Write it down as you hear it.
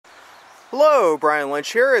Hello, Brian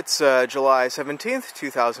Lynch here. It's July 17th,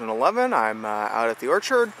 2011. I'm out at the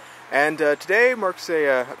orchard, and today marks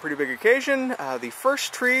a pretty big occasion. The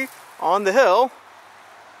first tree on the hill,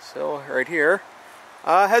 so right here,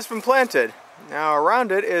 has been planted. Now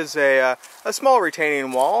around it is a small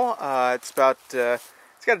retaining wall. It's got a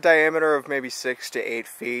diameter of maybe 6 to 8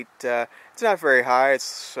 feet. It's not very high.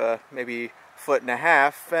 It's maybe a foot and a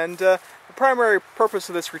half, and the primary purpose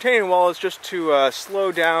of this retaining wall is just to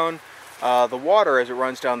slow down the water as it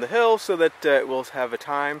runs down the hill, so that it will have a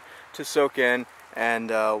time to soak in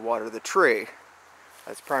and water the tree.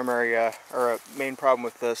 That's primary or a main problem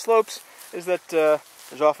with the slopes, is that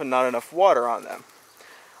there's often not enough water on them.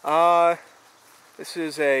 This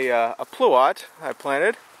is a pluot I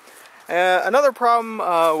planted. Another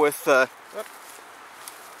problem with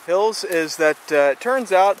hills is that it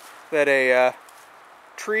turns out that a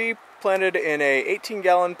tree planted in a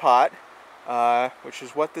 18-gallon pot, which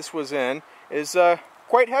is what this was in, is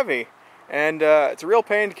quite heavy, and it's a real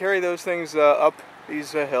pain to carry those things up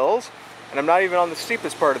these hills, and I'm not even on the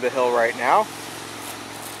steepest part of the hill right now.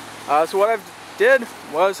 So what I did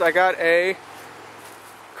was I got a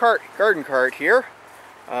garden cart here,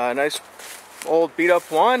 a nice old beat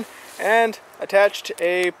up one, and attached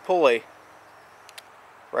a pulley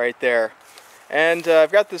right there, and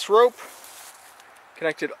I've got this rope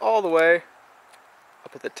connected all the way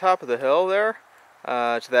up at the top of the hill there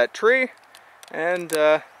to that tree, and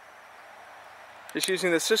just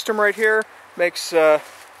using the system right here makes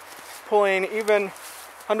pulling even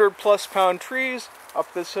 100+ pound trees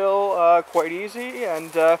up this hill quite easy,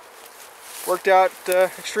 and worked out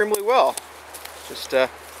extremely well. Just put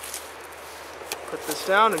this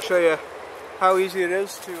down and show you how easy it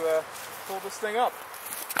is to pull this thing up.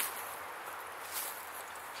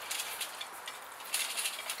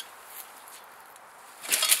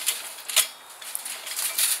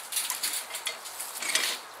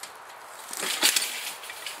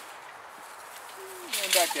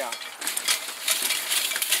 And back down.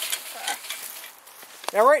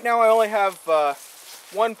 Now right now I only have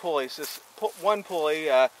one pulley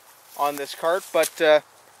on this cart, but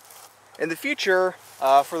in the future,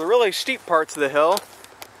 for the really steep parts of the hill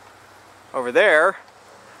over there,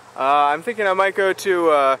 I'm thinking I might go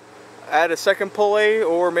to add a second pulley,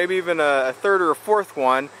 or maybe even a third or a fourth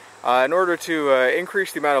one, in order to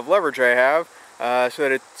increase the amount of leverage I have, so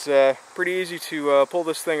that it's pretty easy to pull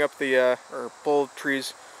this thing up the or pull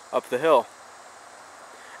trees up the hill.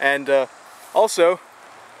 And also,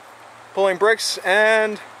 pulling bricks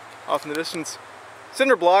and, off in the distance,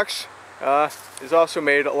 cinder blocks is also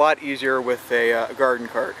made a lot easier with a garden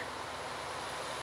cart.